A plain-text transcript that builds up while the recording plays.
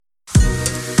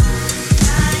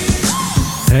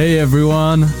Hey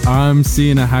everyone, I'm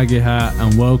Sina Hagihat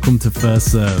and welcome to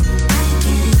First Serve.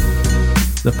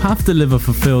 The path to live a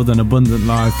fulfilled and abundant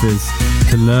life is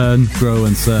to learn, grow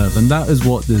and serve, and that is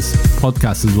what this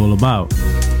podcast is all about.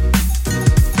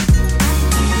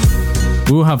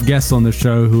 We'll have guests on the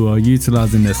show who are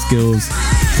utilising their skills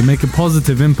to make a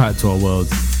positive impact to our world.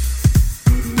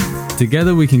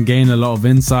 Together we can gain a lot of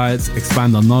insights,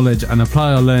 expand our knowledge and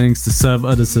apply our learnings to serve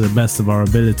others to the best of our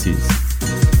abilities.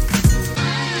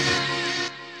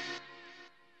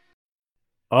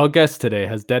 Our guest today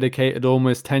has dedicated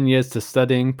almost 10 years to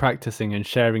studying, practicing and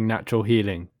sharing natural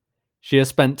healing. She has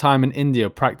spent time in India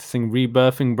practicing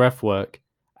rebirthing breathwork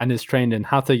and is trained in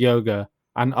Hatha Yoga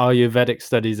and Ayurvedic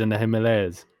studies in the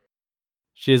Himalayas.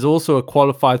 She is also a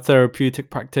qualified therapeutic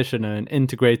practitioner in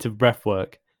integrative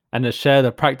breathwork and has shared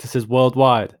her practices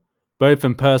worldwide, both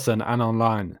in person and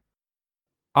online.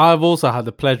 I have also had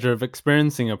the pleasure of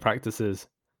experiencing her practices.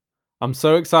 I'm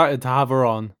so excited to have her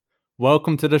on.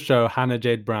 Welcome to the show, Hannah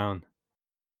Jade Brown.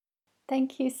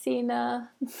 Thank you,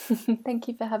 Sina. Thank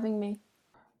you for having me.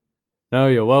 No,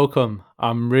 you're welcome.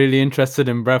 I'm really interested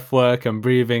in breathwork and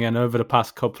breathing, and over the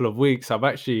past couple of weeks, I've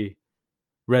actually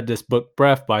read this book,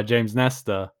 Breath, by James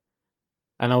Nestor,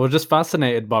 and I was just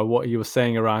fascinated by what he was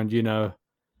saying around, a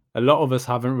lot of us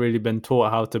haven't really been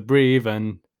taught how to breathe,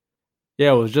 and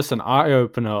yeah, it was just an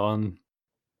eye-opener on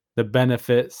the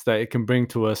benefits that it can bring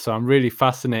to us. So I'm really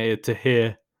fascinated to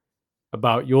hear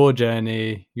about your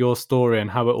journey, your story, and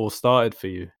how it all started for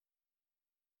you.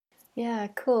 Yeah,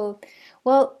 cool.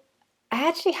 Well, I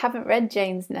actually haven't read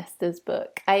James Nestor's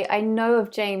book. I know of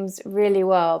James really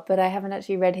well, but I haven't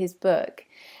actually read his book.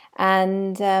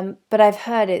 And but I've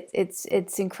heard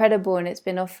it's incredible, and it's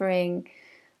been offering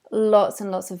lots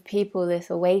and lots of people this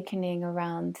awakening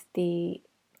around the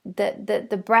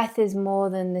breath is more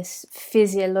than this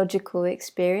physiological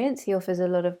experience. He offers a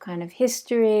lot of kind of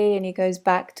history, and he goes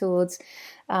back towards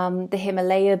the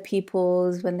Himalaya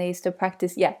peoples when they used to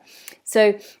practice. Yeah,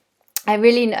 so I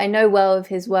know well of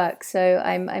his work, so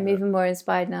I'm even more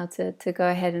inspired now to go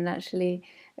ahead and actually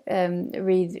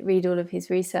read all of his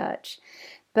research.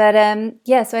 But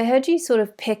so I heard you sort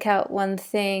of pick out one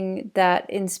thing that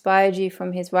inspired you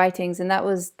from his writings, and that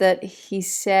was that he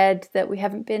said that we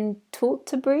haven't been taught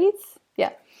to breathe.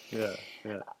 Yeah. Yeah.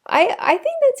 I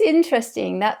think that's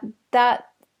interesting.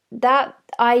 That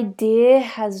idea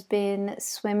has been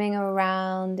swimming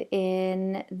around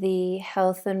in the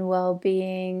health and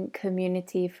well-being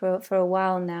community for a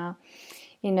while now.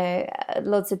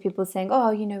 Lots of people saying,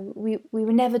 oh, we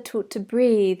were never taught to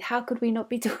breathe. How could we not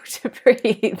be taught to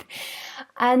breathe?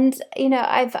 And,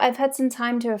 I've had some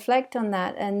time to reflect on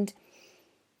that. And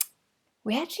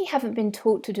we actually haven't been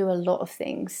taught to do a lot of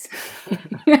things.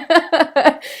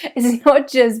 It's not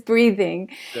just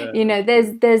breathing. Yeah.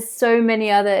 There's so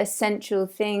many other essential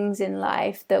things in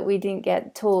life that we didn't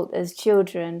get taught as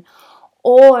children.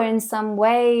 Or in some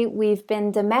way, we've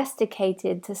been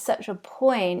domesticated to such a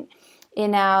point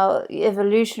in our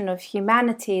evolution of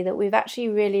humanity that we've actually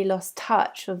really lost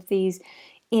touch of these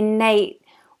innate,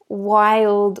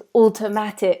 wild,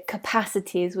 automatic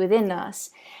capacities within us.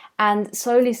 And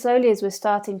slowly, as we're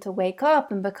starting to wake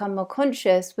up and become more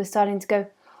conscious, we're starting to go,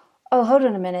 oh, hold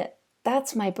on a minute,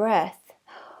 that's my breath.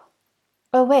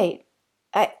 Oh, wait,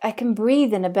 I can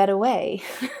breathe in a better way.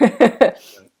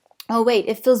 Oh, wait,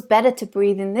 it feels better to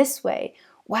breathe in this way.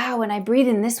 Wow, when I breathe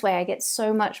in this way, I get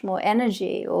so much more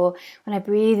energy. Or when I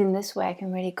breathe in this way, I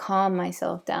can really calm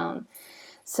myself down.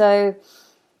 So,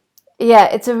 yeah,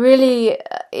 it's a really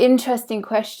interesting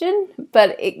question,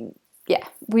 but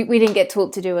we didn't get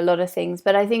taught to do a lot of things.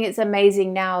 But I think it's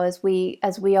amazing now as we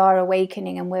are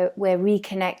awakening and we're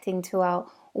reconnecting to our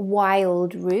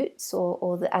wild roots,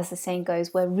 or as the saying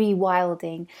goes, we're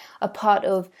rewilding. A part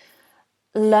of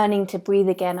learning to breathe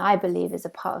again, I believe, is a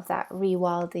part of that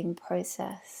rewilding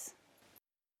process.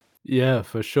 Yeah,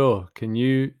 for sure. Can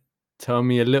you tell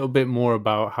me a little bit more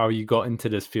about how you got into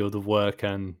this field of work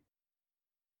and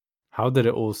how did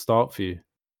it all start for you?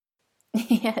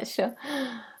 Yeah, sure.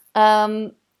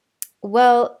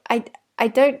 Well, I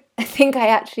don't think I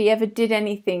actually ever did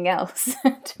anything else,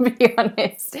 to be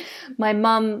honest. My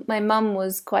mum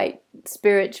was quite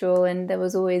spiritual, and there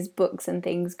was always books and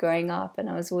things growing up, and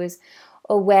I was always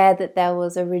aware that there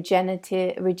was a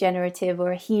regenerative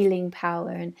or a healing power.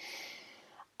 And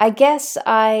I guess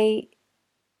I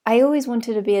always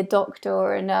wanted to be a doctor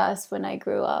or a nurse when I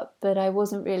grew up, but I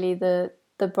wasn't really the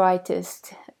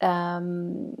brightest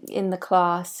in the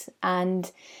class,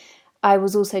 and I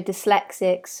was also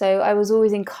dyslexic, so I was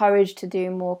always encouraged to do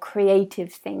more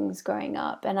creative things growing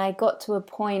up. And I got to a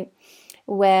point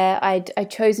where I'd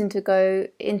chosen to go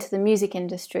into the music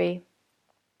industry,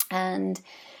 And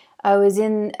I was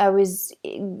in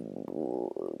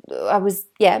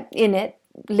it,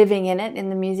 living in it, in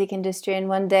the music industry. And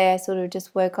one day I sort of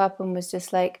just woke up and was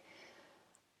just like,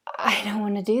 I don't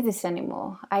want to do this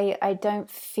anymore. I don't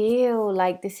feel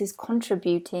like this is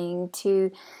contributing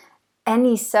to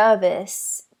any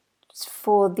service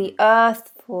for the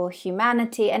earth, for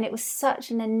humanity. And it was such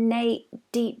an innate,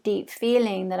 deep, deep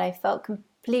feeling that I felt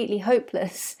completely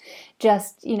hopeless,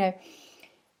 just,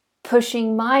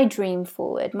 pushing my dream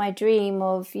forward, my dream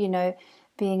of,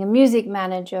 being a music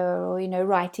manager, or,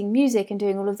 writing music and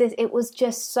doing all of this. It was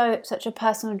just such a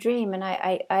personal dream. And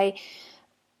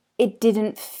it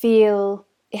didn't feel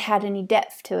it had any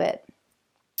depth to it.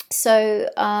 So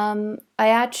I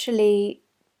actually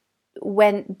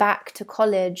went back to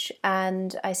college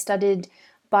and I studied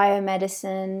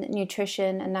biomedicine,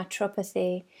 nutrition, and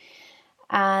naturopathy.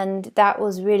 And that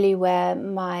was really where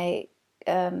my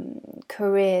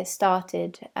career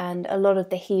started, and a lot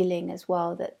of the healing as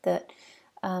well that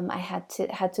I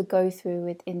had to go through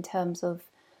with, in terms of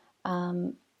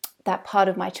that part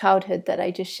of my childhood that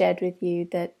I just shared with you,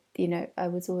 that I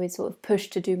was always sort of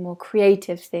pushed to do more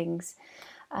creative things.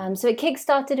 So it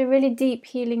kickstarted a really deep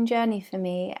healing journey for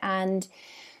me. And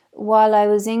while I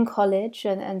was in college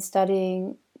and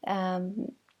studying the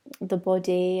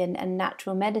body and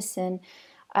natural medicine,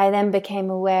 I then became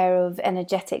aware of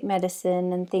energetic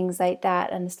medicine and things like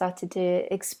that, and started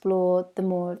to explore the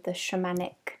more of the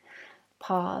shamanic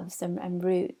paths and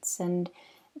roots, and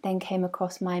then came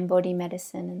across mind-body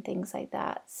medicine and things like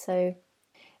that. So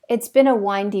it's been a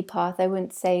windy path. I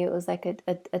wouldn't say it was like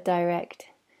a direct,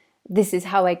 this is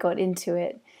how I got into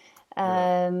it.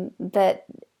 But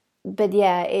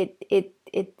yeah,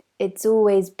 it's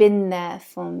always been there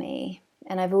for me,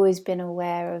 and I've always been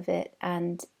aware of it,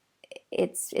 and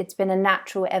it's been a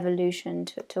natural evolution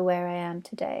to where I am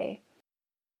today.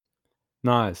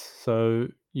 Nice. So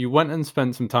you went and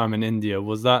spent some time in India.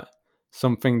 Was that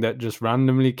something that just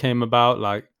randomly came about?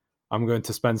 Like, I'm going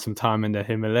to spend some time in the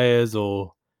Himalayas,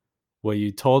 or were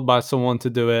you told by someone to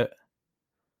do it?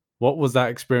 What was that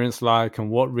experience like, and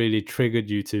what really triggered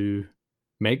you to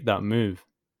make that move?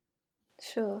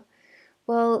 Sure.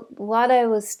 Well, while I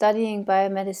was studying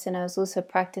biomedicine, I was also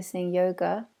practicing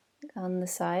yoga on the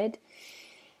side.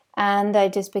 And I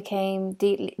just became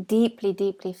deeply,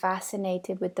 deeply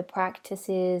fascinated with the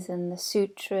practices and the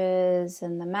sutras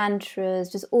and the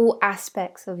mantras, just all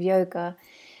aspects of yoga.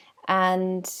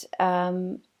 And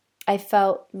I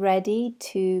felt ready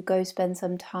to go spend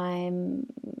some time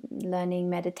learning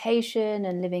meditation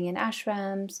and living in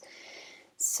ashrams.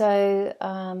 So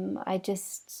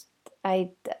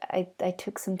I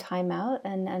took some time out,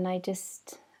 and I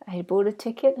bought a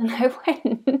ticket and I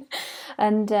went.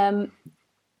 And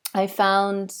I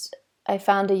found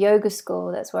a yoga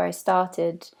school. That's where I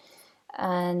started,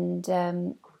 and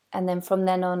then from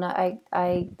then on,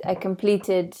 I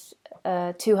completed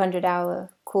a 200-hour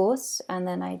course, and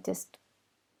then I just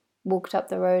walked up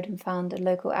the road and found a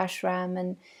local ashram,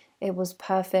 and it was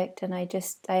perfect. And I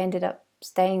ended up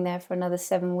staying there for another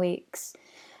 7 weeks,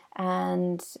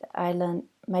 and I learned.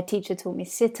 My teacher taught me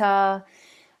sitar.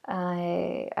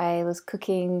 I was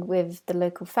cooking with the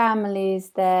local families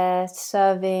there,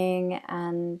 serving,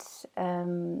 and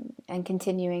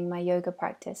continuing my yoga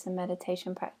practice and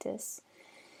meditation practice.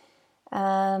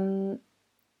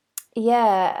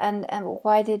 Yeah, and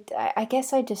why did I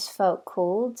guess I just felt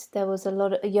called. There was a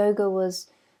lot of yoga was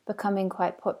becoming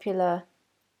quite popular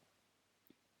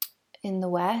in the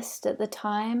West at the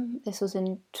time. This was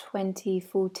in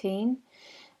 2014.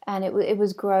 And it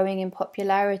was growing in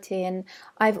popularity. And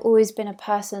I've always been a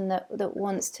person that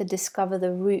wants to discover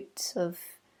the roots of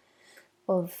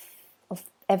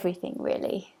everything,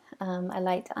 really. I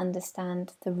like to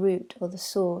understand the root or the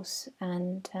source,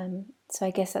 and so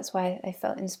I guess that's why I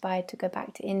felt inspired to go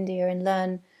back to India and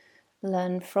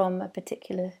learn from a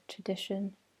particular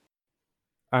tradition.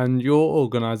 And your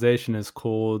organization is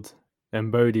called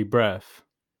Embody Breath.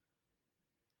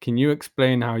 Can you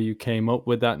explain how you came up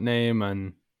with that name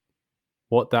and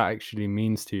what that actually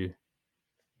means to you?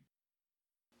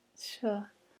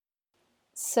 Sure.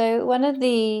 So one of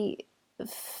the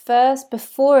first,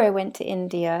 before I went to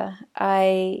India,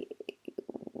 I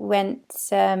went,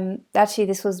 actually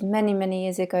this was many, many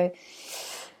years ago.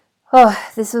 Oh,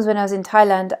 this was when I was in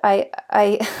Thailand.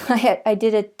 I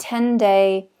did a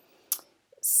 10-day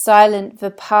silent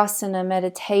Vipassana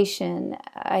meditation.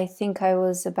 I think I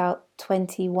was about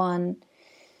 21.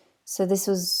 So this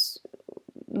was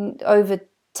over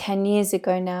 10 years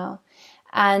ago now.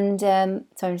 And so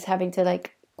I'm just having to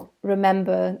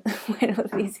remember when all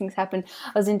these things happened.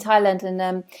 I was in Thailand,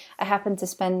 and I happened to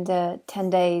spend 10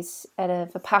 days at a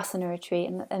Vipassana retreat,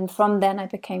 and from then I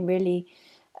became really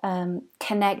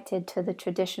connected to the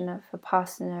tradition of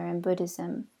Vipassana and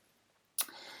Buddhism.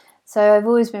 So I've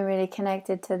always been really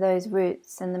connected to those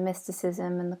roots and the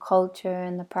mysticism and the culture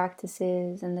and the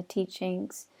practices and the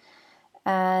teachings.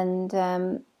 And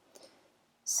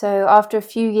so after a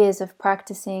few years of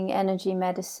practicing energy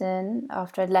medicine,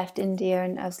 after I'd left India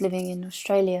and I was living in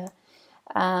Australia,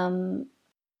 I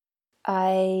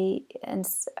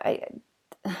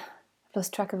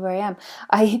lost track of where I am.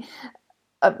 I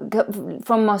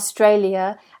from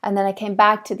Australia, and then I came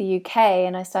back to the UK,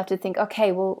 and I started to think,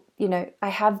 okay, well, I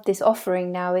have this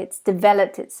offering now. It's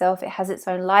developed itself. It has its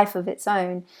own life of its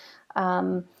own.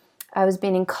 I was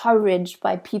being encouraged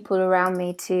by people around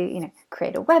me to,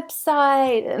 create a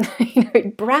website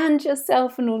and, brand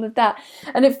yourself and all of that.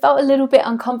 And it felt a little bit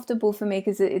uncomfortable for me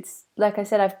because it's, like I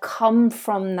said, I've come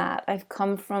from that. I've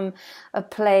come from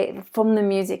from the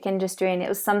music industry, and it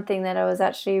was something that I was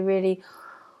actually really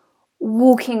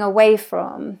walking away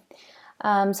from.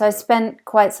 So I spent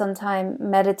quite some time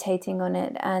meditating on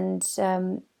it, and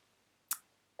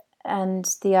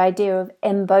the idea of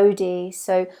embody.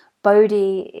 So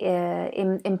Bodhi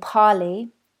in Pali,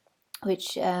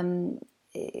 which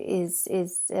is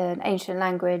an ancient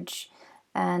language,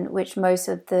 and which most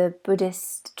of the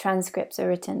Buddhist transcripts are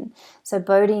written. So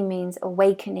Bodhi means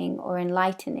awakening or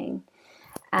enlightening,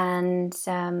 and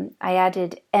I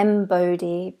added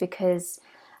embody because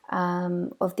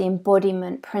of the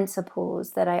embodiment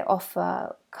principles that I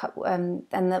offer,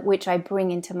 and which I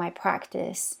bring into my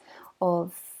practice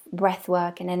of breath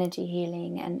work and energy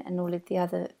healing and all of the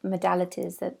other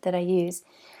modalities that I use.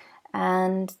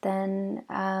 And then,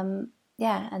 and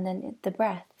then the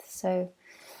breath. So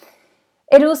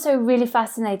it also really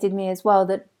fascinated me as well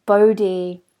that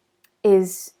Bodhi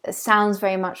sounds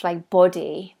very much like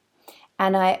body.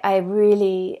 And I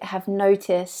really have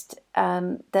noticed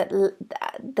that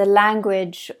the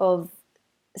language of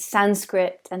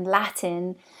Sanskrit and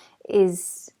Latin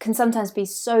can sometimes be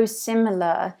so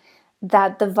similar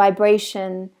that the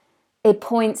vibration, it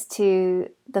points to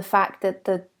the fact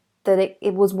that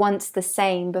it was once the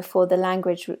same before the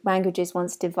languages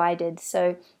once divided.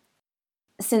 So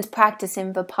since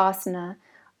practicing Vipassana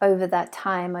over that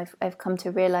time, I've come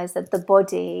to realize that the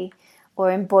body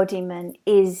or embodiment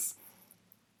is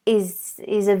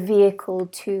a vehicle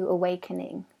to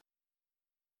awakening.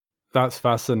 That's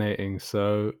fascinating.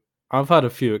 So I've had a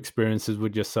few experiences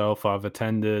with yourself. I've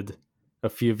attended a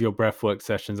few of your breathwork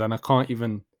sessions, and I can't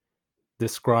even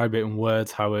describe it in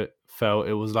words how it felt.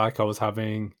 It was like I was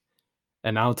having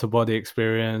an outer body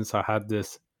experience. I had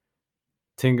this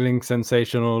tingling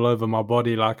sensation all over my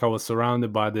body, like I was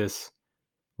surrounded by this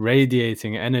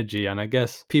radiating energy. And I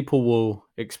guess people will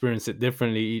experience it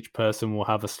differently. Each person will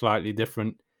have a slightly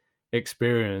different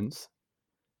experience.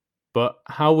 But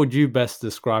how would you best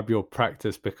describe your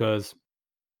practice? Because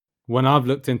when I've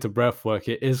looked into breath work,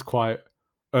 it is quite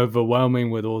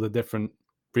overwhelming with all the different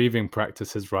breathing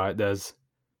practices, right? There's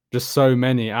just so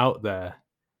many out there.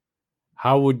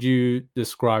 How would you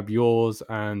describe yours,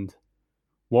 and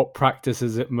what practice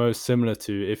is it most similar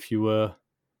to? If you were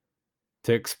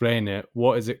to explain it,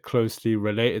 what is it closely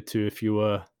related to if you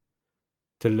were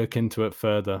to look into it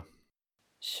further?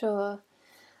 Sure.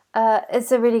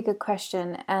 It's a really good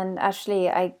question, and actually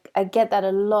I get that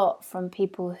a lot from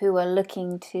people who are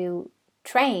looking to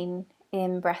train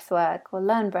in breathwork or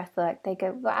learn breathwork. They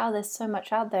go, wow, there's so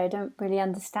much out there, I don't really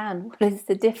understand. What is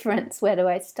the difference? Where do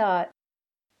I start?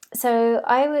 So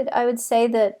I would say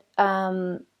that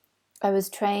I was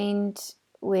trained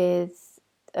with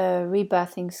a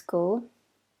rebirthing school.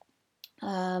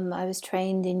 I was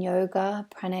trained in yoga,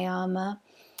 pranayama,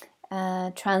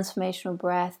 transformational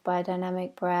breath,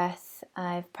 biodynamic breath.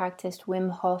 I've practiced Wim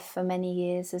Hof for many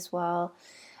years as well.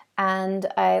 And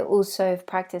I also have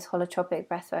practiced holotropic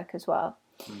breathwork as well.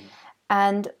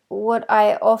 And what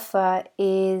I offer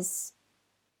is,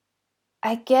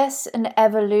 I guess, an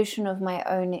evolution of my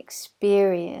own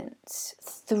experience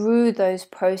through those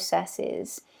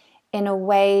processes in a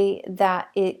way that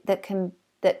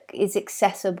is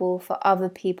accessible for other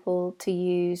people to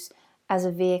use as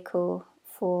a vehicle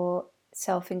for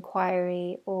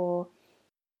self-inquiry or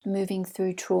moving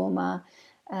through trauma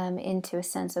into a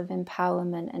sense of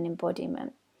empowerment and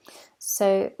embodiment.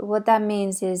 So what that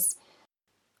means is,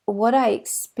 what I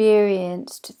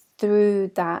experienced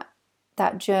through that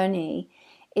journey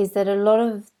is that a lot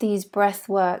of these breath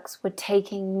works were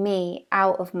taking me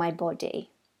out of my body.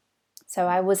 So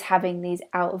I was having these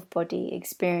out of body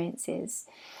experiences.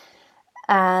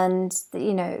 And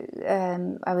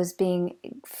I was being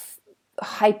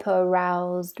hyper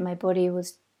aroused. My body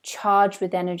was charged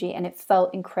with energy, and it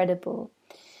felt incredible.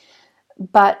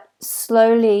 But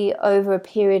slowly, over a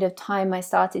period of time, I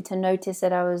started to notice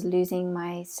that I was losing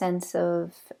my sense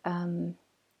of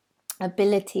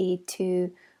ability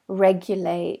to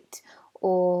regulate,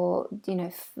 or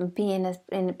be in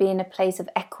a place of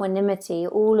equanimity.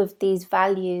 All of these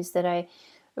values that I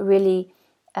really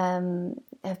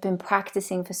have been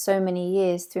practicing for so many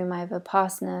years through my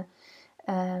Vipassana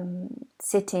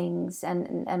sittings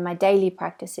and my daily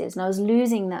practices, and I was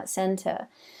losing that center.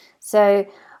 So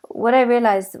what I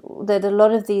realized that a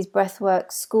lot of these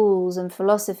breathwork schools and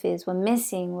philosophies were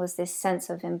missing was this sense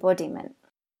of embodiment,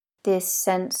 this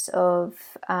sense of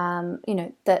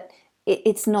that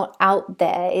it's not out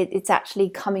there, it's actually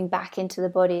coming back into the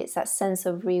body. It's that sense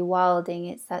of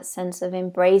rewilding, it's that sense of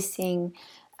embracing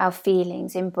our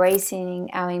feelings, embracing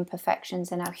our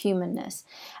imperfections and our humanness.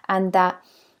 And that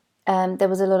there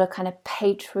was a lot of kind of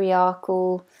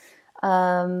patriarchal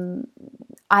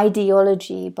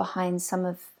ideology behind some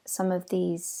of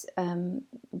these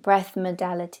breath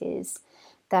modalities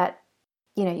that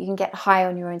you can get high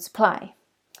on your own supply.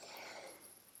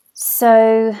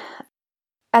 So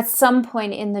at some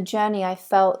point in the journey, I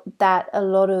felt that a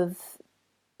lot of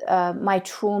my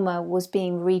trauma was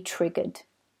being re-triggered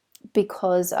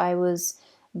because I was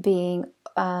being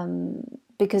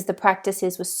because the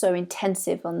practices were so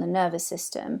intensive on the nervous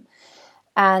system,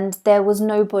 and there was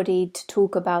nobody to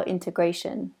talk about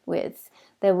integration with.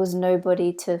 There was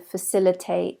nobody to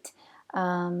facilitate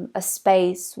a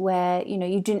space where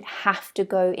you didn't have to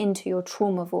go into your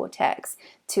trauma vortex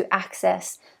to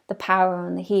access the power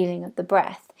and the healing of the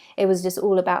breath. It was just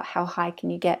all about how high can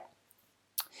you get.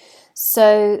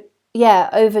 So yeah,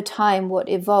 over time what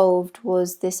evolved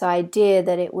was this idea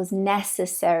that it was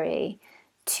necessary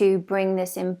to bring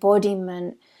this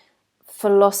embodiment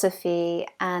philosophy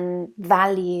and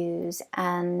values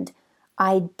and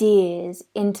ideas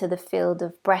into the field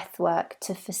of breathwork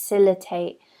to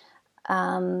facilitate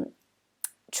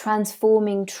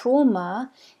transforming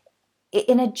trauma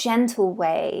in a gentle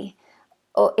way,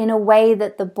 or in a way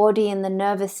that the body and the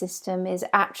nervous system is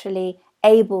actually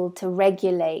able to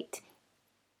regulate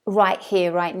right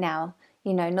here, right now.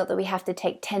 Not that we have to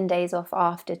take 10 days off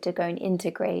after to go and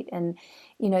integrate, and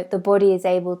the body is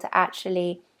able to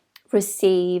actually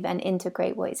receive and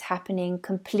integrate what is happening,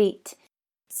 complete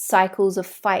cycles of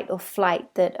fight or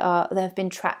flight that have been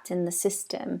trapped in the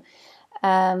system.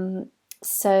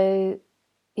 So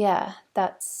yeah,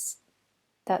 that's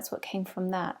what came from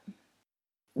that.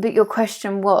 But your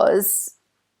question was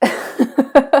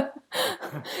what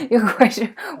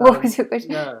was your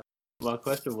question? Yeah, my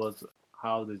question was,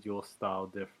 how did your style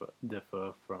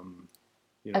differ from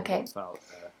what's out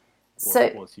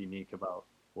there? What's unique about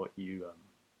what you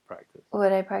practice?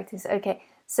 What I practice. Okay,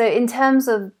 so in terms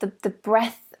of the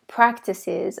breath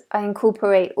practices, I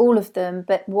incorporate all of them,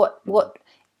 but what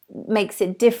makes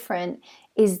it different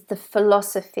is the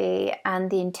philosophy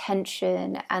and the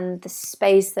intention and the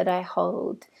space that I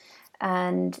hold,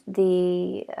 and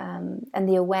the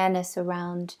awareness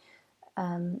around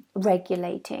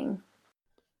regulating.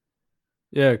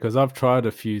 Yeah, because I've tried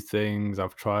a few things.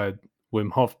 I've tried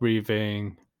Wim Hof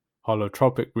breathing,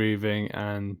 holotropic breathing,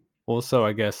 and also,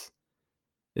 I guess,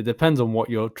 it depends on what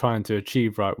you're trying to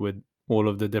achieve, right, with all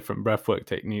of the different breathwork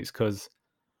techniques. Because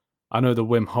I know the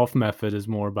Wim Hof method is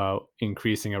more about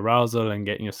increasing arousal and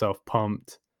getting yourself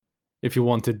pumped. If you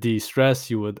want to de-stress,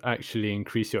 you would actually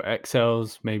increase your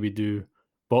exhales, maybe do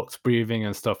box breathing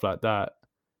and stuff like that.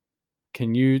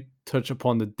 Can you touch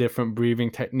upon the different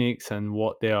breathing techniques and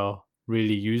what they are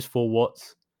really used for?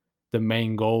 What's the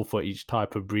main goal for each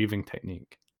type of breathing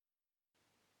technique?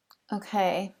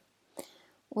 Okay.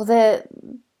 Well,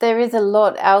 there is a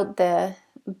lot out there,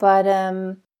 but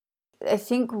I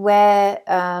think where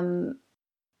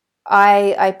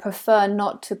I prefer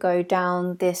not to go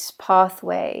down this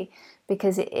pathway,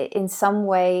 because in some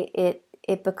way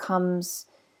it becomes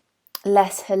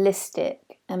less holistic,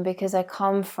 and because I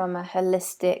come from a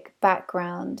holistic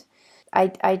background,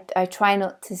 I try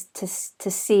not to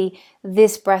see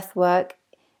this breath work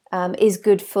is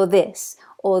good for this,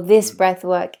 or this breath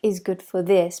work is good for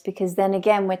this, because then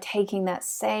again we're taking that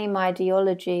same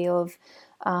ideology of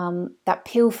that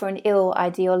pill for an ill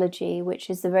ideology, which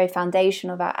is the very foundation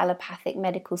of our allopathic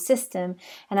medical system.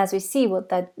 And as we see, what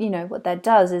that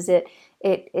does is it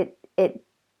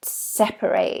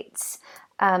separates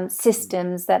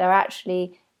systems that are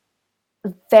actually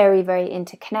very, very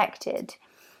interconnected.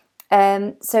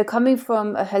 So coming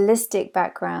from a holistic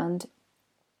background,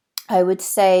 I would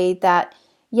say that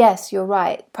yes, you're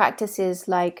right. Practices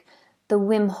like the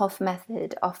Wim Hof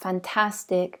method are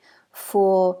fantastic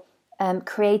for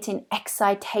creating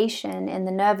excitation in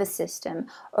the nervous system,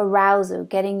 arousal,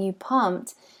 getting you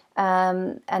pumped,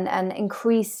 and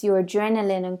increase your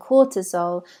adrenaline and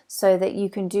cortisol so that you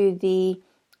can do the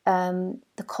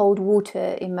cold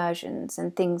water immersions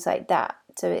and things like that.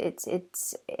 So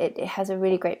it has a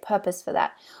really great purpose for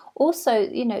that. Also,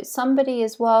 somebody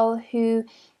as well who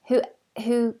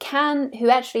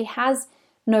actually has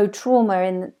no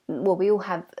trauma well, we all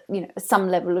have some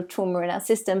level of trauma in our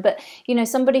system, but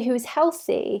somebody who is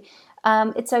healthy,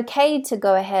 it's okay to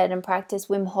go ahead and practice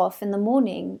Wim Hof in the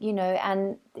morning,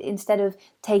 and instead of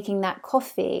taking that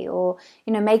coffee, or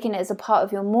making it as a part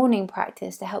of your morning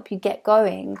practice to help you get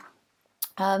going.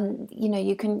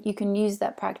 You can use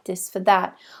that practice for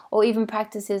that, or even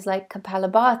practices like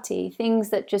Kapalabhati,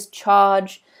 things that just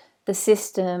charge the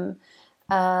system,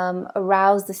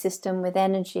 arouse the system with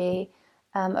energy,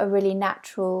 are really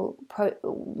natural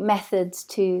methods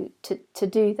to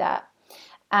do that.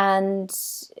 And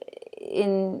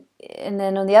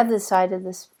then on the other side of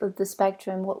the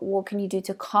spectrum, what can you do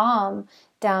to calm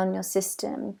down your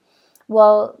system?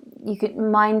 Well,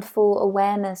 mindful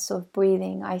awareness of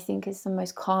breathing, I think, is the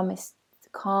most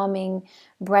calming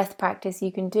breath practice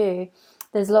you can do.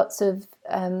 There's lots of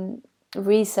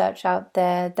research out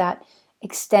there that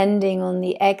extending on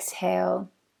the exhale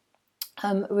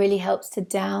really helps to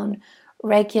down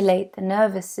regulate the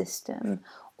nervous system,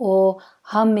 or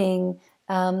humming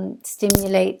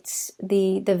stimulates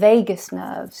the vagus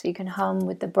nerve, so you can hum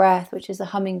with the breath, which is a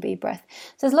hummingbee breath.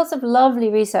 So there's lots of lovely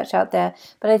research out there,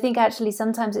 but I think actually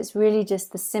sometimes it's really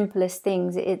just the simplest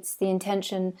things. It's the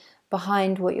intention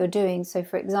behind what you're doing. So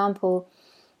for example,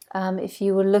 if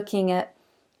you were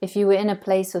in a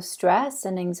place of stress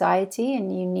and anxiety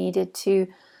and you needed to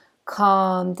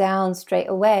calm down straight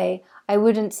away, I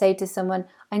wouldn't say to someone,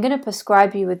 I'm going to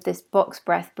prescribe you with this box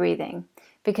breath breathing,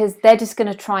 because they're just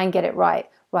going to try and get it right.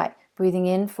 Right, breathing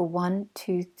in for 1,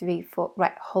 2, 3, 4.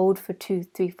 Right, hold for 2,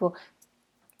 3, 4.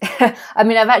 I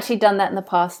mean, I've actually done that in the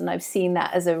past, and I've seen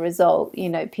that as a result.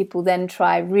 People then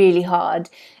try really hard.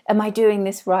 Am I doing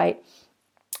this right?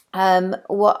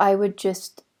 What I would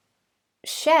just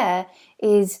share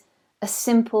is a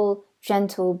simple,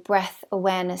 gentle breath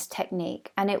awareness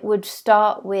technique, and it would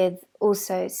start with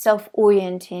also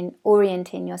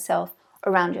orienting yourself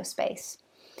around your space.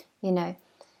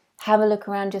 Have a look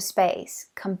around your space,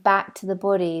 come back to the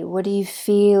body. What do you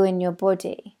feel in your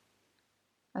body?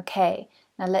 Okay,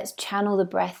 now let's channel the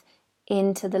breath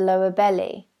into the lower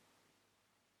belly.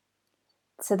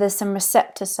 So there's some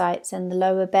receptor sites in the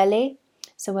lower belly.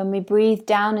 So when we breathe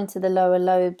down into the lower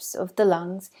lobes of the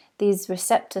lungs, these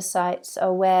receptor sites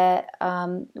are where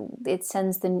it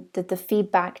sends the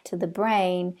feedback to the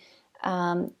brain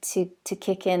to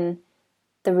kick in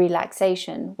the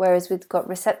relaxation, whereas we've got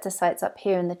receptor sites up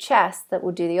here in the chest that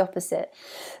will do the opposite.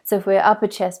 So if we're upper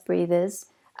chest breathers,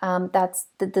 that's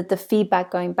the feedback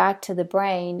going back to the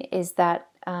brain is that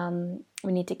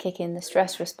we need to kick in the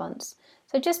stress response.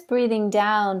 So just breathing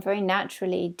down very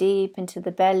naturally deep into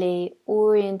the belly,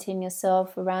 orienting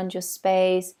yourself around your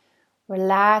space,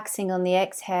 relaxing on the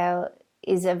exhale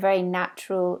is a very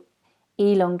natural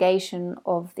elongation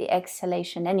of the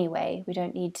exhalation anyway. We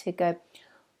don't need to go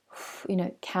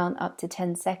count up to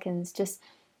 10 seconds. Just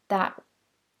that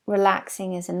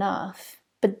relaxing is enough.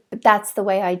 But that's the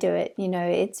way I do it.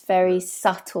 It's very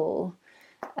subtle.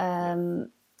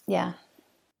 Yeah,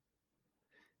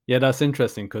 that's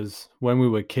interesting, because when we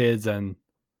were kids and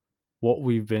what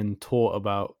we've been taught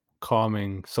about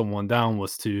calming someone down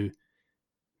was to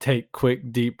take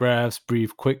quick deep breaths,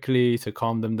 breathe quickly to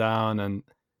calm them down, and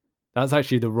that's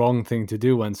actually the wrong thing to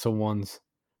do when someone's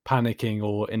panicking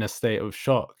or in a state of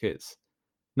shock. It's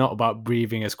not about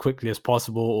breathing as quickly as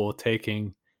possible or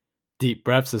taking deep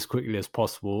breaths as quickly as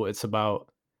possible. It's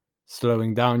about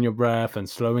slowing down your breath and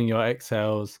slowing your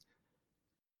exhales.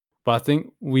 But I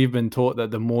think we've been taught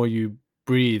that the more you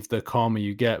breathe, the calmer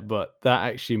you get, but that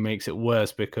actually makes it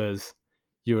worse, because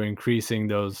you're increasing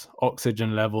those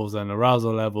oxygen levels and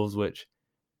arousal levels, which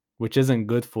isn't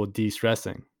good for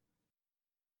de-stressing.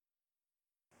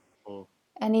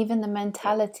 and even the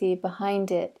mentality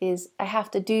behind it is, I have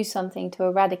to do something to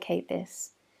eradicate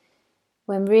this,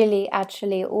 when really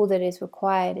actually all that is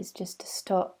required is just to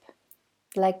stop,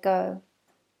 let go,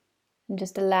 and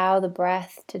just allow the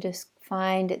breath to just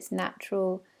find its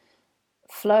natural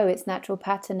flow, its natural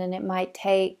pattern. And it might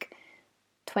take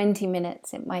 20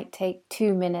 minutes, it might take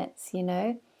 2 minutes,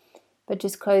 but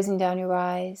just closing down your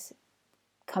eyes,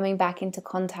 coming back into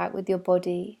contact with your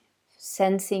body,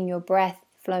 sensing your breath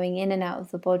flowing in and out of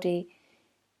the body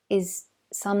is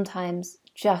sometimes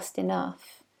just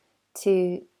enough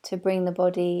to to bring the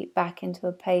body back into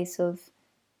a place of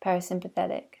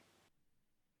parasympathetic.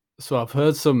 So I've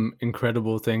heard some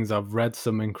incredible things. I've read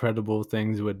some incredible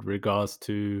things with regards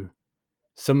to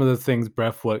some of the things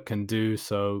breathwork can do.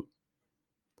 So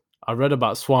I read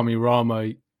about Swami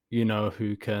Rama,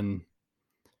 who can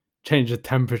change the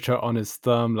temperature on his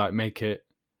thumb, like make it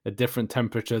a different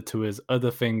temperature to his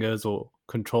other fingers, or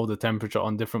control the temperature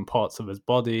on different parts of his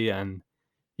body. And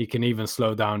he can even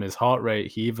slow down his heart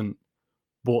rate. He even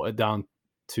brought it down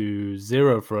to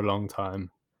 0 for a long time.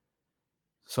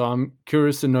 So I'm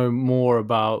curious to know more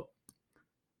about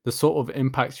the sort of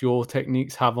impacts your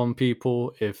techniques have on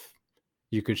people, if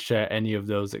you could share any of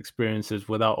those experiences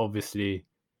without obviously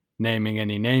naming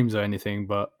any names or anything.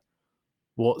 But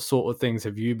what sort of things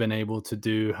have you been able to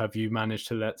do? Have you managed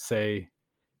to, let's say,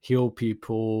 heal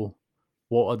people?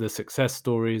 What are the success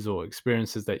stories or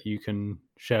experiences that you can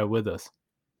share with us?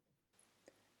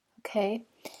 Okay,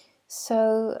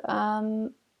 so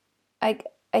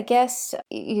I guess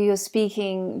you're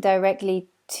speaking directly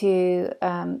to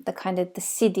the kind of the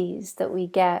siddhis that we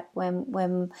get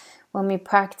when we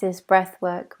practice breath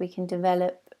work. We can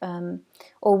develop,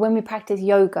 or when we practice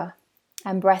yoga,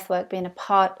 and breath work being a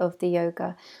part of the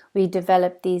yoga, we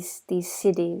develop these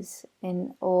siddhis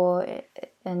and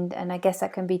I guess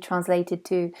that can be translated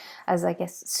to as, I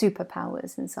guess,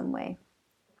 superpowers in some way.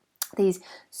 These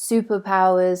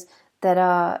superpowers that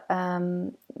are,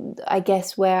 I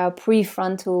guess, where our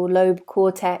prefrontal lobe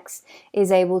cortex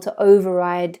is able to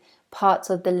override parts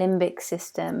of the limbic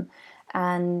system,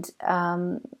 and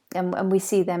we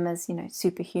see them as,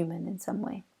 superhuman in some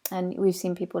way. And we've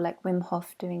seen people like Wim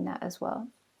Hof doing that as well.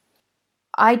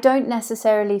 I don't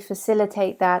necessarily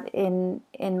facilitate that in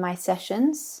my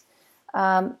sessions.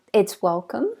 It's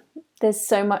welcome. There's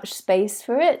so much space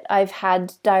for it. I've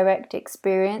had direct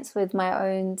experience with my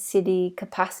own siddhi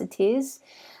capacities,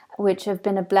 which have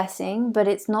been a blessing, but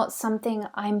it's not something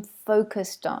I'm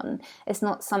focused on. It's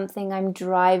not something I'm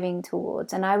driving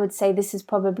towards. And I would say this is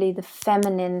probably the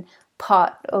feminine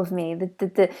part of me,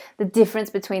 the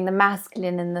difference between the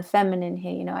masculine and the feminine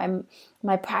here.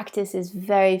 My practice is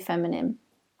very feminine,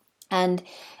 and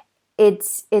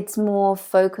it's more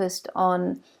focused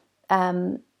on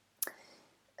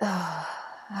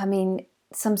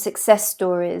some success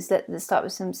stories. Let's start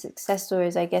with some success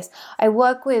stories, I guess. I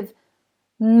work with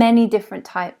many different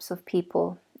types of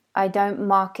people. I don't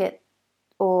market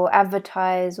or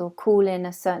advertise or call in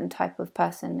a certain type of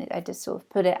person. I just sort of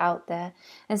put it out there.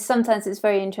 And sometimes it's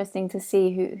very interesting to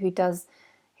see who does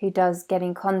get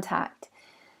in contact.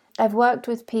 I've worked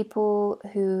with people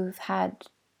who've had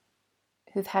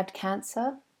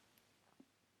cancer.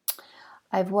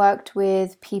 I've worked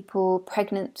with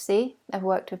pregnancy. I've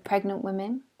worked with pregnant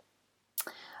women.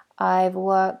 I've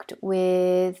worked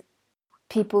with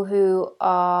people who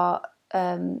are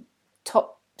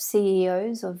top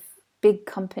CEOs of big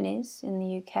companies in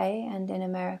the UK and in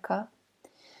America.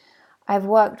 I've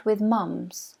worked with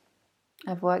mums.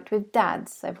 I've worked with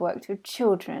dads. I've worked with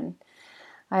children.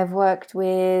 I've worked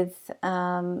with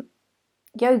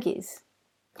yogis.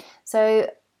 So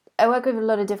I work with a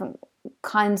lot of different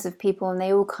kinds of people, and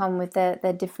they all come with their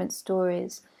different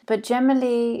stories. But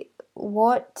generally,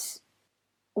 what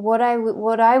I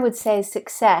would say is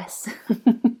success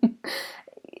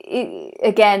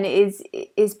again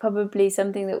is probably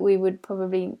something that we would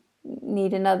probably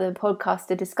need another podcast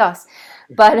to discuss.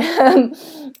 But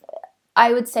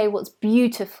I would say what's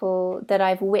beautiful that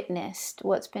I've witnessed,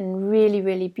 what's been really,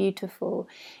 really beautiful,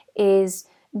 is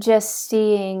just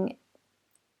seeing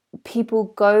people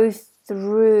go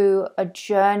through a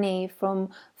journey from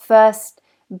first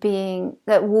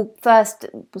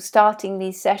starting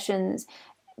these sessions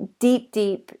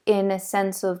deep in a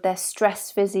sense of their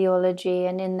stress physiology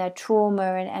and in their trauma,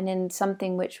 and in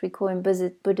something which we call in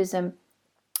Buddhism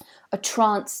a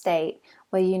trance state,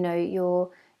 where you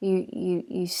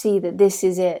see that this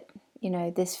is it,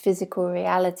 this physical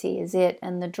reality is it,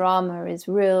 and the drama is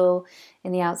real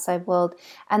in the outside world.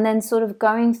 And then sort of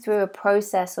going through a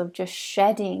process of just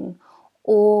shedding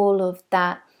all of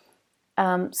that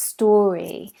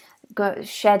story,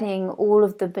 shedding all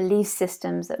of the belief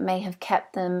systems that may have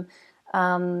kept them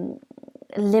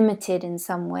limited in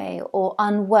some way, or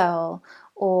unwell,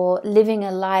 or living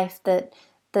a life that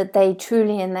they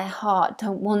truly in their heart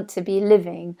don't want to be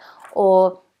living,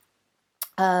 or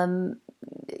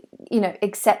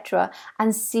etc.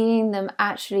 And seeing them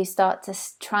actually start to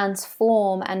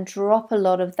transform and drop a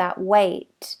lot of that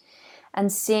weight,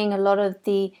 and seeing a lot of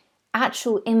the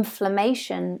actual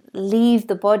inflammation leave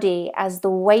the body as the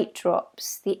weight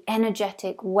drops, the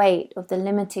energetic weight of the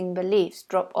limiting beliefs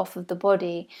drop off of the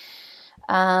body,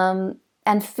 and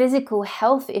and physical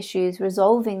health issues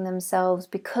resolving themselves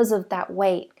because of that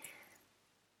weight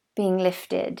being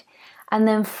lifted. And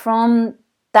then from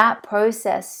that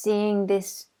process, seeing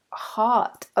this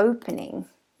heart opening,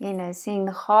 seeing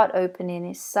the heart opening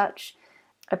is such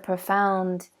a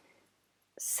profound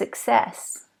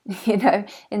success,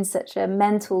 in such a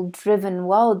mental driven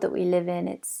world that we live in.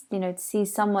 It's, to see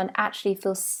someone actually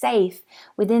feel safe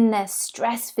within their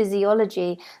stress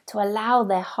physiology to allow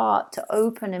their heart to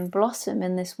open and blossom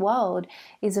in this world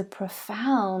is a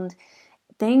profound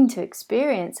thing to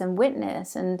experience and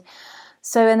witness. And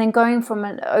then going from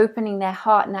opening their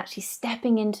heart and actually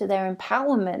stepping into their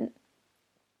empowerment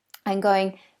and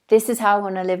going, this is how I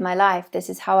want to live my life. This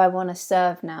is how I want to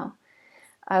serve now.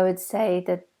 I would say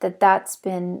that's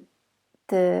been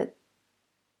the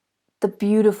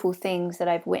beautiful things that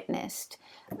I've witnessed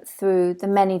through the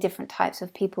many different types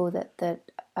of people that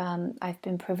I've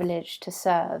been privileged to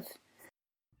serve.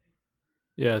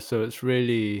 Yeah, so it's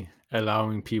really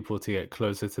allowing people to get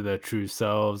closer to their true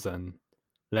selves and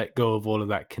let go of all of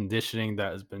that conditioning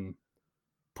that has been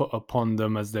put upon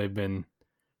them as they've been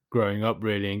growing up,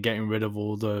 really, and getting rid of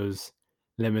all those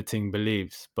limiting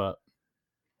beliefs. But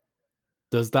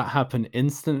does that happen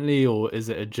instantly, or is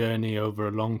it a journey over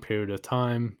a long period of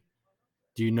time?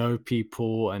 Do you know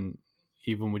people, and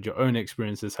even with your own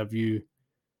experiences, have you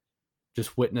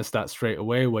just witnessed that straight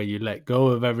away where you let go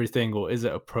of everything, or is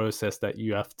it a process that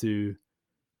you have to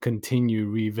continue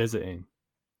revisiting?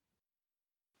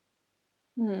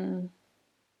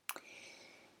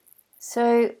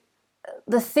 So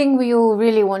the thing we all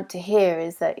really want to hear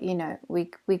is that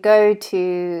we go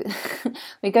to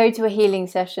we go to a healing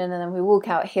session and then we walk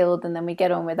out healed and then we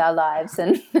get on with our lives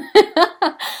and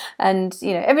and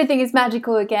everything is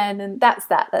magical again, and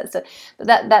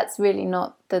that's really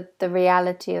not the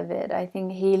reality of it. I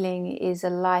think healing is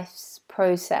a life's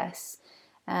process,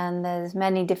 and there's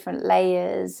many different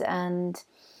layers, and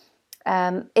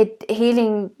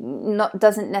healing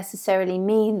doesn't necessarily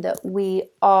mean that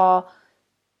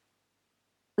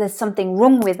there's something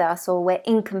wrong with us or we're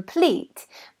incomplete,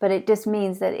 but it just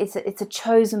means that it's a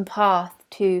chosen path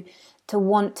to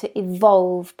want to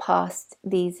evolve past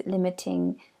these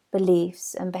limiting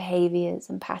beliefs and behaviors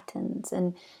and patterns,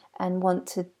 and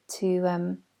want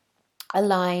to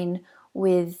align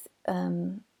with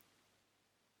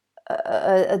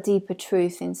a deeper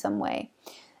truth in some way.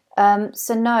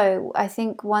 So no, I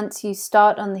think once you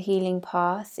start on the healing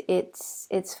path,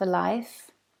 it's for life.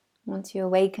 Once you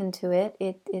awaken to it,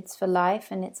 it's for life,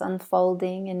 and it's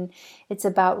unfolding, and it's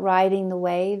about riding the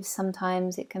waves.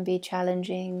 Sometimes it can be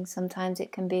challenging. Sometimes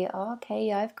it can be, oh, okay,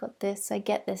 yeah, I've got this. I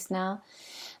get this now.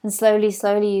 And slowly,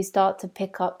 slowly you start to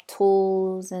pick up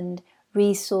tools and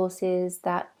resources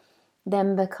that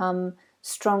then become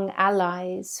strong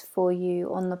allies for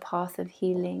you on the path of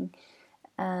healing.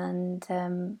 And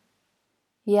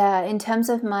in terms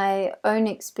of my own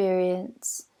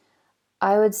experience,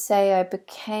 I would say I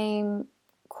became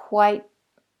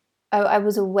I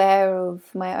was aware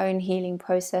of my own healing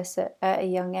process at a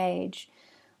young age,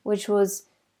 which was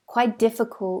quite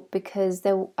difficult because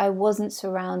I wasn't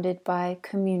surrounded by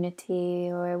community,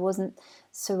 or I wasn't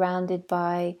surrounded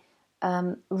by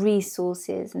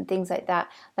resources and things like that.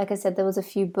 Like I said, there was a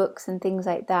few books and things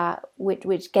like that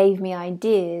which gave me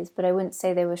ideas, but I wouldn't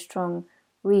say they were strong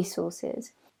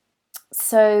resources.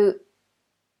 So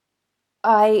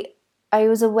I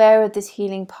was aware of this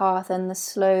healing path and the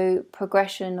slow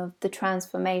progression of the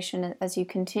transformation as you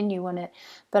continue on it.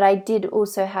 But I did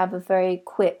also have a very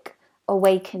quick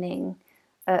awakening,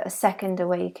 a second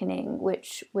awakening,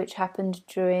 which happened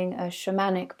during a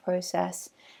shamanic process,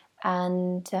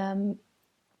 and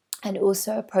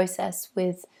also a process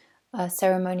with a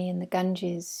ceremony in the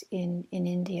Ganges in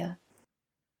India.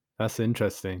 That's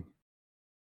interesting.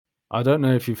 I don't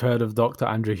know if you've heard of Dr.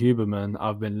 Andrew Huberman.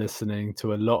 I've been listening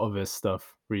to a lot of his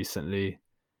stuff recently.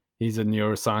 He's a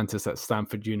neuroscientist at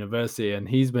Stanford University, and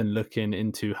he's been looking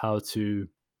into how to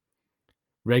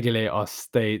regulate our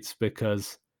states,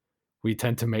 because we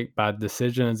tend to make bad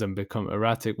decisions and become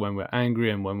erratic when we're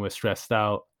angry and when we're stressed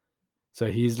out. So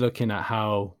he's looking at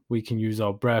how we can use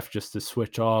our breath just to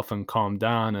switch off and calm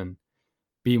down and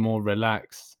be more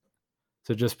relaxed.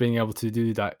 So just being able to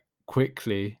do that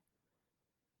quickly.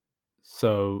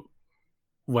 So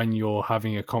when you're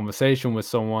having a conversation with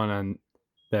someone and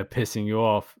they're pissing you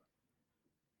off,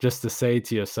 just to say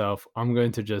to yourself, I'm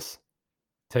going to just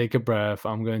take a breath.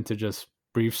 I'm going to just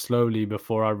breathe slowly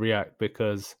before I react,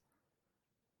 because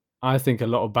I think a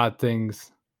lot of bad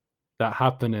things that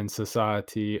happen in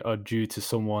society are due to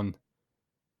someone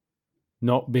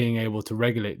not being able to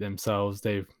regulate themselves.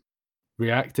 They've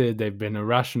reacted, they've been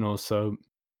irrational. So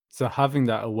So having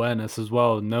that awareness as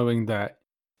well, knowing that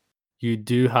you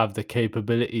do have the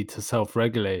capability to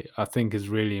self-regulate, I think is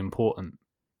really important.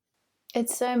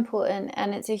 It's so important,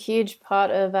 and it's a huge part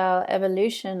of our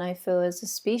evolution, I feel, as a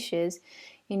species.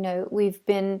 You know, we've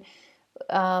been,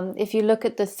 if you look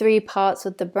at the three parts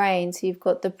of the brain, so you've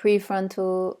got the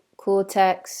prefrontal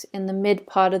cortex in the mid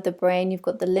part of the brain, you've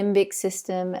got the limbic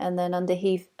system, and then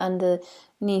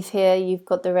underneath here, you've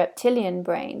got the reptilian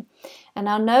brain. And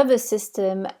our nervous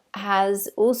system has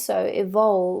also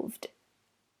evolved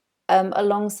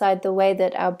alongside the way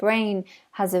that our brain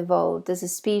has evolved as a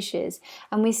species.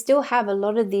 And we still have a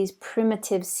lot of these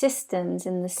primitive systems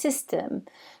in the system,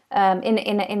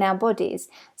 in our bodies,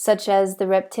 such as the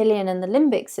reptilian and the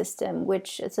limbic system,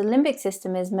 which the limbic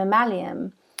system is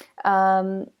mammalian.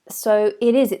 So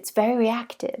it's very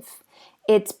reactive.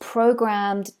 It's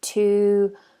programmed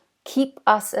to keep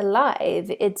us alive.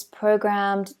 It's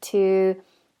programmed to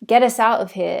get us out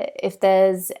of here if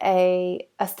there's a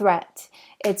threat.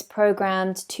 It's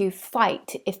programmed to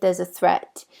fight if there's a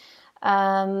threat.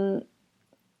 And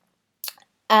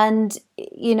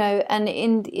you know, and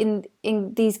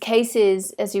in these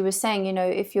cases, as you were saying, you know,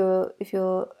 if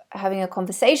you're having a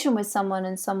conversation with someone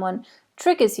and someone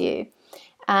triggers you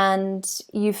and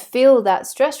you feel that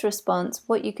stress response,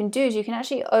 what you can do is you can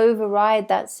actually override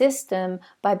that system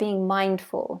by being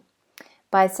mindful,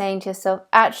 by saying to yourself,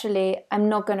 actually, I'm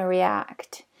not going to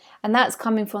react. And that's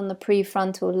coming from the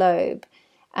prefrontal lobe.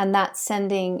 And that's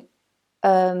sending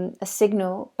a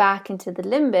signal back into the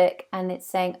limbic, and it's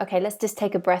saying, okay, let's just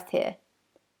take a breath here.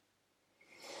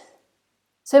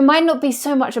 So it might not be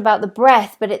so much about the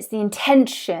breath, but it's the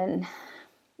intention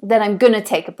that I'm going to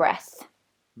take a breath.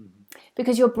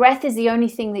 Because your breath is the only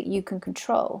thing that you can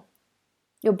control.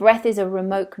 Your breath is a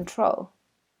remote control.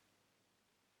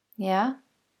 Yeah?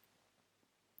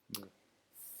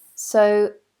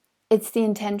 So it's the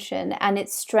intention, and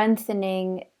it's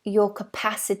strengthening your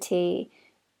capacity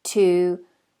to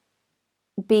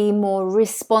be more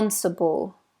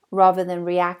responsible rather than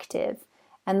reactive.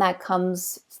 And that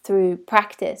comes through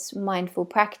practice, mindful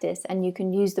practice. And you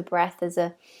can use the breath as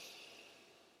a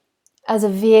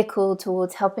vehicle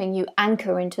towards helping you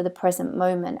anchor into the present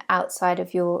moment, outside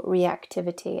of your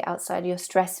reactivity, outside of your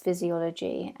stress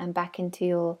physiology, and back into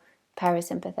your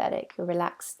parasympathetic, your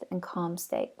relaxed and calm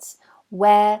states,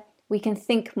 where we can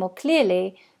think more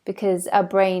clearly because our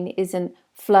brain isn't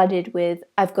flooded with,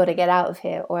 I've got to get out of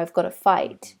here, or I've got to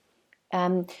fight.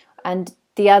 And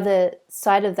the other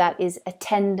side of that is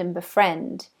attend and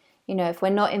befriend. You know, if we're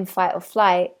not in fight or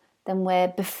flight, then we're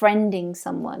befriending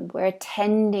someone, we're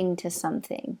attending to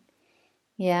something.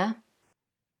 Yeah?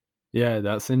 Yeah,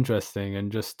 that's interesting.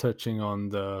 And just touching on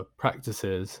the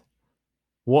practices,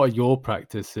 what are your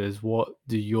practices? What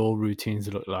do your routines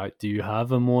look like? Do you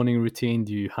have a morning routine?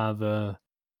 Do you have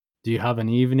an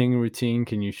evening routine?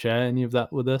 Can you share any of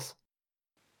that with us?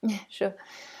 Yeah, sure.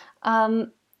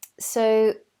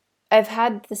 So I've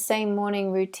had the same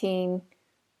morning routine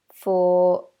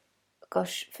for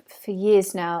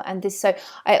years now, and so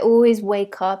I always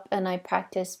wake up and I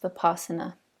practice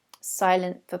Vipassana,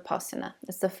 silent Vipassana.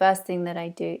 That's the first thing that I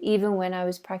do. Even when I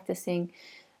was practicing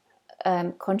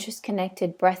conscious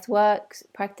connected breathwork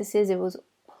practices,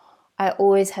 I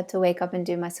always had to wake up and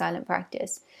do my silent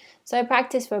practice. So I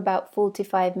practice for about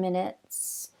 45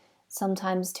 minutes,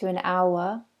 sometimes to an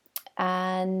hour,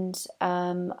 and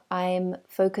I'm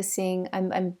focusing.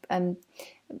 I'm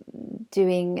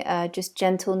doing just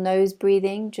gentle nose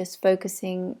breathing, just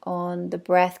focusing on the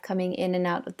breath coming in and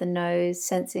out of the nose,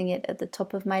 sensing it at the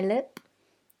top of my lip.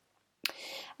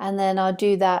 And then I'll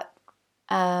do that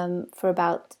for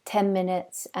about 10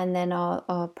 minutes, and then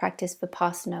I'll practice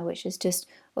Vipassana, which is just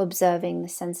observing the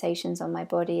sensations on my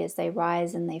body as they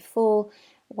rise and they fall,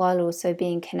 while also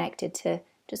being connected to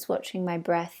just watching my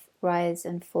breath rise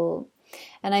and fall.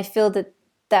 And I feel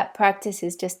that practice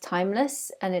is just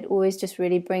timeless, and it always just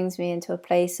really brings me into a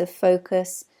place of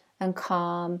focus and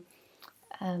calm,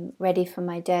 ready for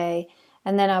my day.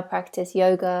 And then I'll practice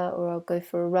yoga, or I'll go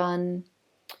for a run.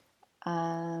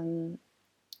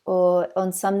 Or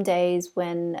on some days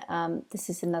when,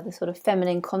 this is another sort of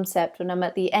feminine concept, when I'm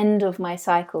at the end of my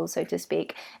cycle, so to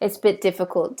speak, it's a bit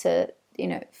difficult to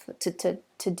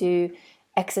do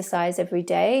exercise every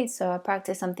day. So I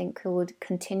practice something called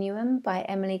Continuum by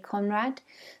Emily Conrad.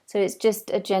 So it's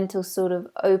just a gentle sort of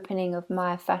opening of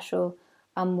myofascial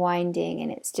unwinding,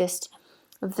 and it's just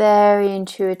a very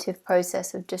intuitive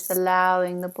process of just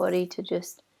allowing the body to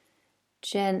just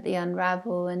gently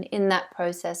unravel. And in that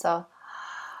process, I'll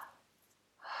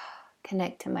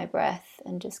connect to my breath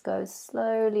and just go as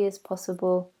slowly as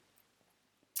possible.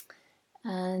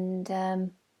 And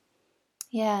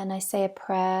Yeah, and I say a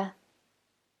prayer.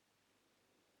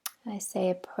 I say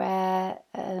a prayer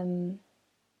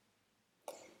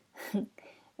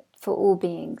for all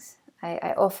beings.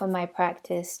 I offer my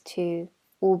practice to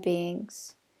all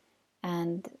beings,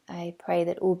 and I pray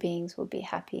that all beings will be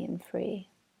happy and free.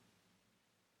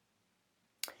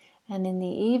 And in the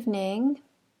evening,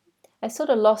 I sort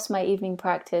of lost my evening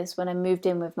practice when I moved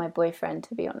in with my boyfriend,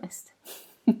 to be honest.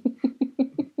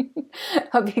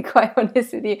 I'll be quite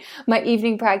honest with you. My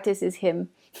evening practice is him.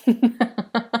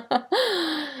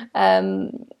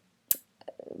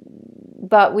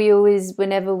 But we always,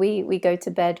 whenever we go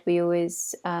to bed, we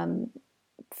always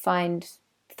find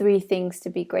 3 things to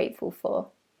be grateful for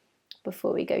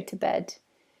before we go to bed,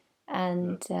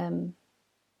 and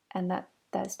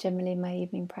that's generally my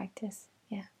evening practice.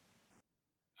 Yeah.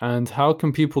 And how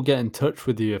can people get in touch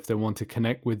with you if they want to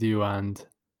connect with you? And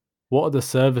what are the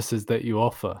services that you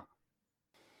offer?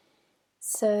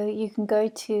 So you can go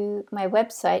to my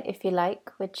website if you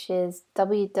like, which is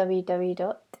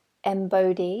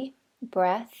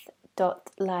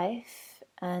www.embodybreath.life,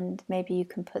 and maybe you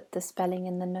can put the spelling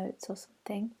in the notes or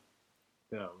something.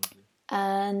 Yeah.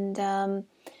 And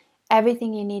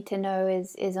everything you need to know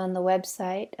is on the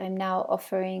website. I'm now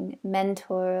offering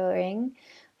mentoring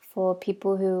for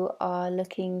people who are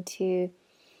looking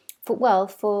for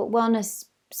wellness,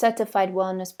 certified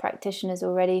wellness practitioners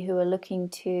already who are looking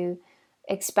to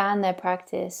expand their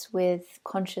practice with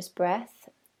conscious breath.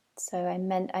 So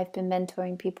I've been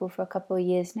mentoring people for a couple of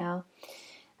years now.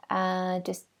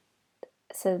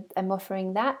 So I'm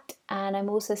offering that, and I'm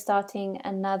also starting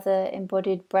another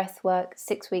embodied breathwork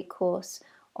 6-week course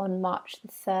on March the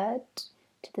 3rd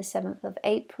to the 7th of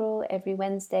April, every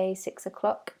Wednesday, 6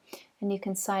 o'clock. And you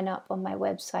can sign up on my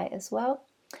website as well.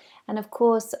 And of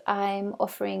course, I'm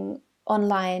offering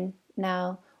online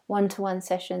now one-to-one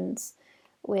sessions,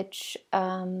 which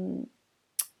are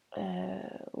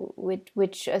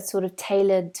sort of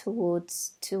tailored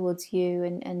towards you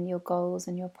and your goals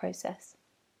and your process.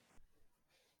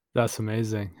 That's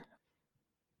amazing.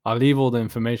 I'll leave all the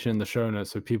information in the show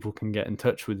notes so people can get in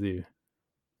touch with you.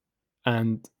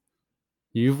 And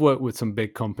you've worked with some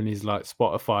big companies like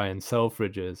Spotify and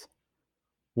Selfridges.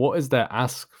 What is their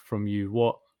ask from you?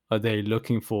 What are they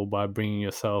looking for by bringing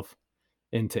yourself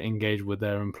in to engage with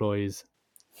their employees?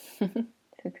 A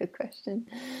good question.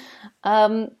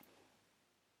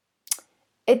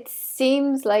 It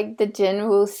seems like the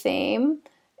general theme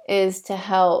is to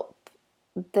help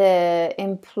the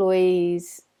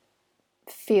employees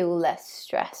feel less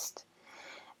stressed.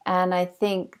 And I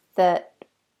think that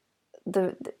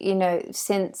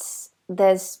since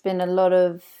there's been a lot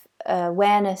of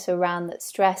awareness around that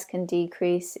stress can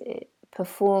decrease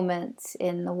performance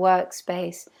in the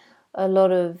workspace, a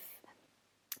lot of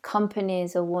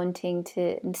companies are wanting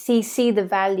to see the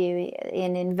value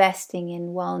in investing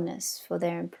in wellness for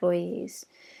their employees.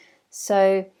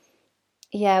 So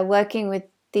yeah, working with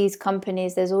these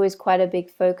companies, there's always quite a big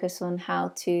focus on how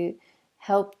to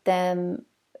help them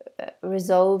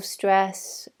resolve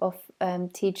stress,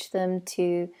 teach them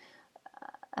different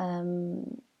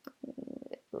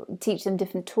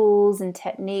tools and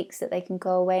techniques that they can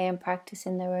go away and practice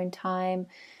in their own time.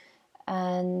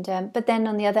 And but then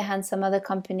on the other hand, some other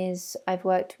companies I've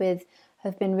worked with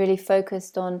have been really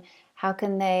focused on how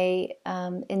can they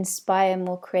inspire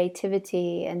more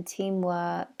creativity and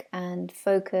teamwork and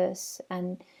focus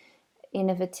and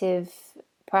innovative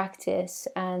practice.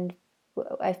 And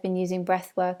I've been using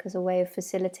breath work as a way of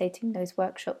facilitating those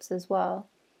workshops as well.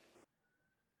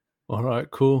 All right,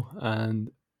 cool.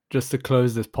 And just to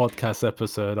close this podcast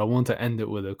episode, I want to end it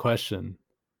with a question.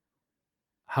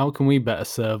 How can we better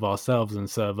serve ourselves and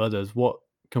serve others? What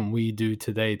can we do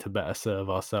today to better serve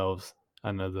ourselves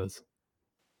and others?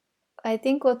 I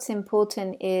think what's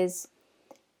important is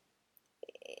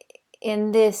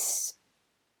in this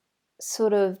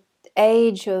sort of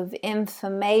age of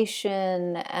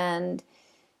information and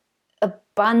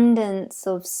abundance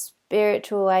of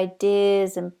spiritual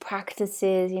ideas and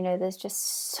practices, there's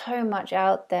just so much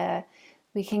out there.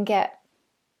 We can get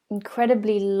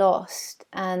incredibly lost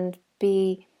and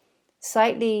be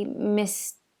slightly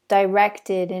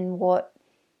misdirected in what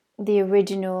the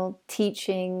original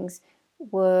teachings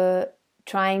were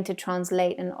trying to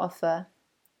translate and offer.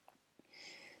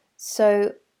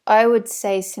 So I would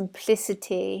say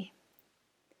simplicity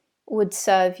would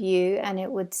serve you and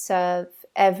it would serve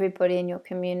everybody in your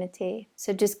community.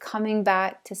 So just coming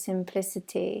back to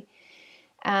simplicity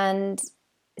and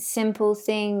simple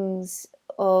things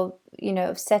of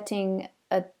setting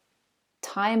a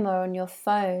timer on your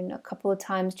phone a couple of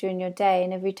times during your day,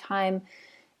 and every time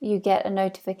you get a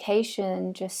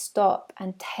notification, just stop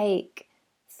and take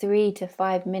 3 to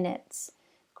 5 minutes.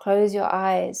 Close your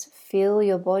eyes, feel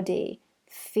your body,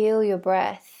 feel your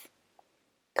breath,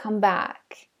 come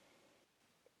back.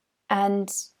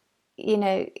 And, you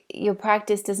know, your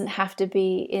practice doesn't have to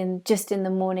be just in the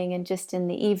morning and just in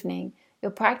the evening.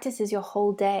 Your practice is your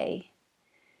whole day.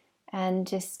 And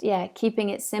just, keeping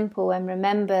it simple, and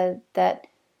remember that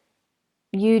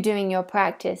you doing your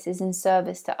practice is in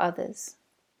service to others.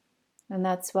 And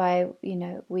that's why, you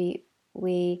know, we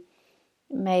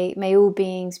may all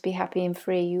beings be happy and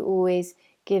free. You always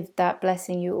give that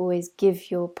blessing, you always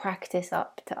give your practice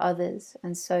up to others,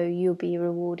 and so you'll be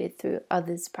rewarded through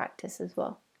others' practice as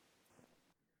well.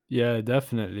 Yeah,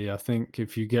 definitely. I think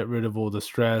if you get rid of all the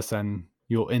stress and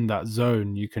you're in that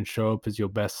zone, you can show up as your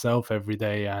best self every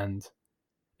day. And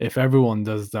if everyone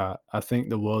does that, I think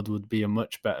the world would be a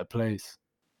much better place.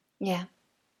 Yeah,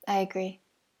 I agree.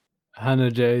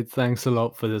 Hannah Jade, thanks a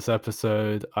lot for this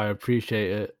episode. I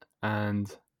appreciate it,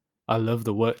 and I love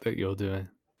the work that you're doing.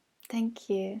 Thank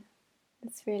you.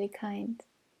 That's really kind.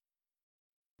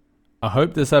 I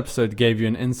hope this episode gave you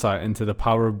an insight into the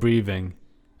power of breathing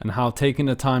and how taking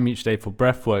the time each day for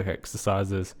breathwork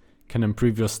exercises can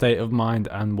improve your state of mind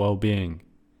and well-being.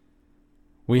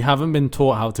 We haven't been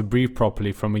taught how to breathe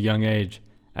properly from a young age,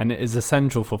 and it is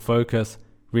essential for focus,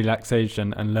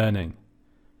 relaxation, and learning.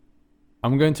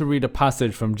 I'm going to read a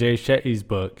passage from Jay Shetty's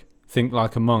book, Think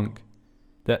Like a Monk,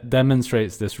 that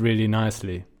demonstrates this really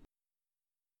nicely.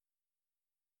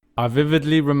 I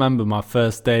vividly remember my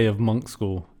first day of monk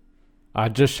school. I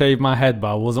had just shaved my head,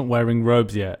 but I wasn't wearing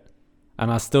robes yet,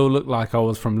 and I still looked like I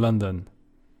was from London.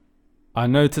 I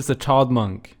noticed a child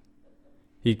monk.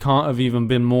 He can't have even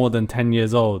been more than 10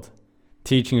 years old,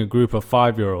 teaching a group of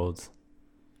 5-year-olds.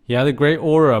 He had a great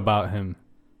aura about him,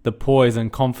 the poise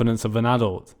and confidence of an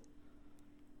adult.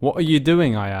 "What are you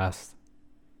doing?" I asked.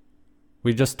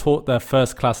 "We just taught their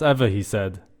first class ever," he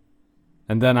said,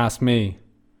 and then asked me,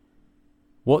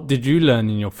 "What did you learn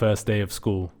in your first day of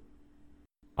school?"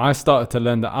 I started to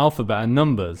learn the alphabet and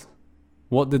numbers.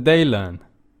 What did they learn?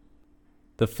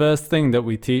 The first thing that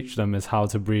we teach them is how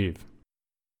to breathe.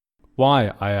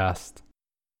 "Why?" I asked.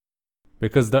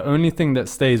 "Because the only thing that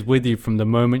stays with you from the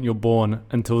moment you're born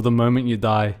until the moment you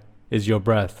die is your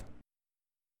breath.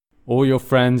 All your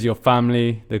friends, your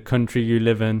family, the country you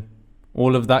live in,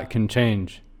 all of that can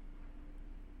change.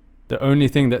 The only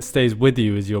thing that stays with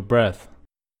you is your breath."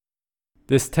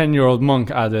 This 10-year-old monk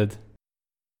added,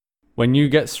 "When you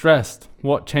get stressed,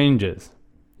 what changes?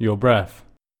 Your breath.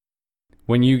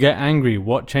 When you get angry,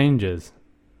 what changes?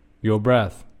 Your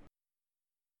breath."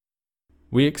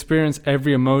 We experience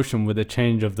every emotion with a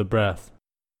change of the breath.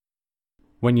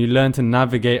 When you learn to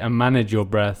navigate and manage your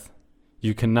breath,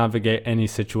 you can navigate any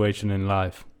situation in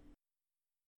life.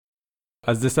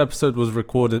 As this episode was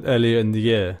recorded earlier in the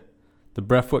year, the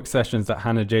breathwork sessions that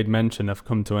Hannah Jade mentioned have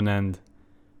come to an end.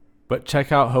 But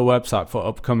check out her website for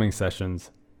upcoming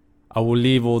sessions. I will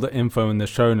leave all the info in the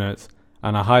show notes,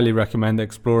 and I highly recommend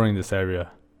exploring this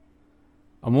area.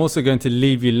 I'm also going to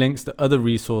leave you links to other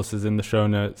resources in the show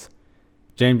notes.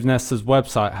 James Nestor's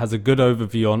website has a good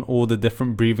overview on all the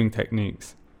different breathing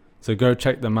techniques, so go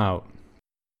check them out.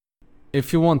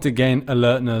 If you want to gain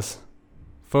alertness,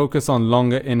 focus on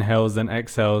longer inhales than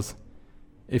exhales.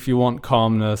 If you want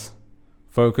calmness,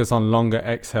 focus on longer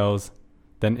exhales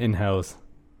than inhales.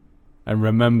 And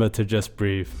remember to just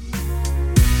breathe.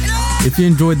 If you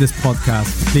enjoyed this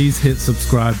podcast, please hit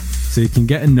subscribe so you can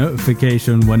get a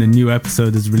notification when a new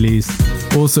episode is released.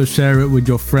 Also share it with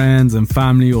your friends and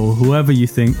family or whoever you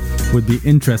think would be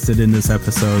interested in this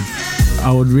episode.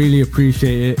 I would really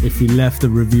appreciate it if you left a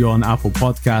review on Apple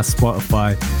Podcasts,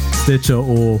 Spotify, Stitcher,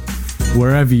 or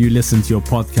wherever you listen to your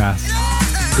podcast.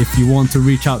 If you want to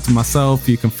reach out to myself,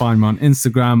 you can find me on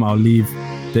Instagram. I'll leave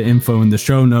the info in the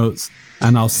show notes,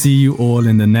 and I'll see you all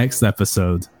in the next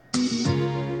episode.